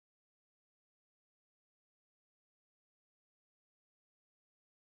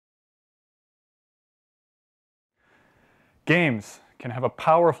Games can have a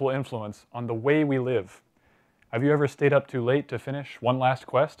powerful influence on the way we live. Have you ever stayed up too late to finish one last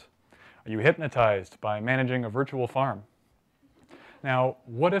quest? Are you hypnotized by managing a virtual farm? Now,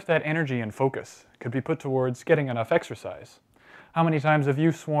 what if that energy and focus could be put towards getting enough exercise? How many times have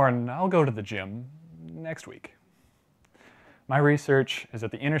you sworn, I'll go to the gym next week? My research is at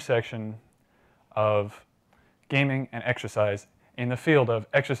the intersection of gaming and exercise in the field of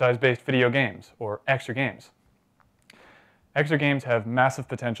exercise-based video games, or exergames. Exergames have massive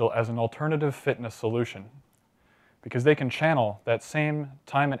potential as an alternative fitness solution because they can channel that same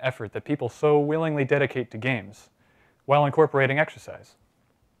time and effort that people so willingly dedicate to games while incorporating exercise.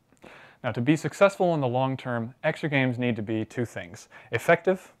 Now, to be successful in the long term, exergames need to be two things: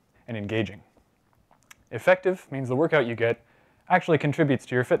 effective and engaging. Effective means the workout you get actually contributes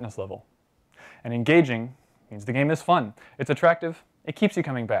to your fitness level. And engaging means the game is fun, it's attractive, it keeps you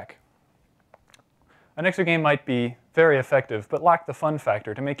coming back. An exergame might be very effective but lack the fun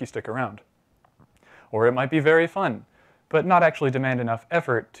factor to make you stick around. Or it might be very fun, but not actually demand enough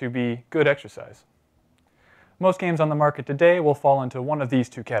effort to be good exercise. Most games on the market today will fall into one of these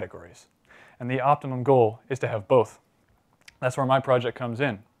two categories, and the optimum goal is to have both. That's where my project comes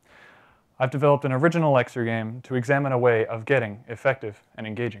in. I've developed an original exergame to examine a way of getting effective and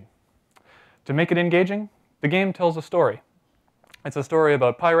engaging. To make it engaging, the game tells a story. It's a story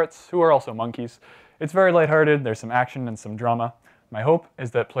about pirates who are also monkeys. It's very lighthearted, there's some action and some drama. My hope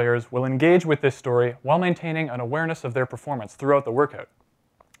is that players will engage with this story while maintaining an awareness of their performance throughout the workout.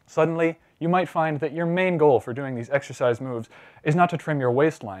 Suddenly, you might find that your main goal for doing these exercise moves is not to trim your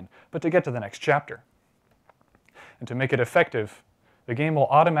waistline, but to get to the next chapter. And to make it effective, the game will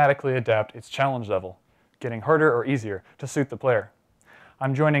automatically adapt its challenge level, getting harder or easier to suit the player.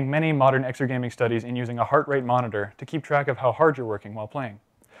 I'm joining many modern exergaming studies in using a heart rate monitor to keep track of how hard you're working while playing.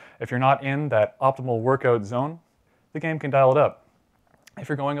 If you're not in that optimal workout zone, the game can dial it up. If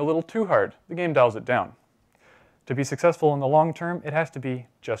you're going a little too hard, the game dials it down. To be successful in the long term, it has to be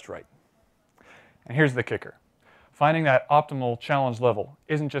just right. And here's the kicker. Finding that optimal challenge level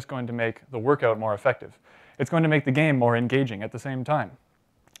isn't just going to make the workout more effective. It's going to make the game more engaging at the same time.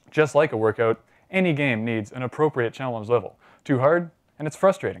 Just like a workout, any game needs an appropriate challenge level. Too hard, and it's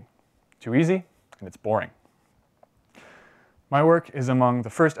frustrating. Too easy, and it's boring. My work is among the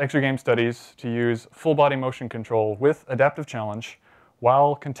first exergame studies to use full body motion control with adaptive challenge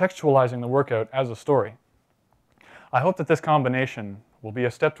while contextualizing the workout as a story. I hope that this combination will be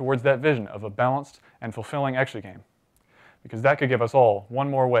a step towards that vision of a balanced and fulfilling exergame, because that could give us all one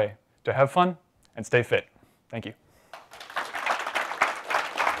more way to have fun and stay fit. Thank you.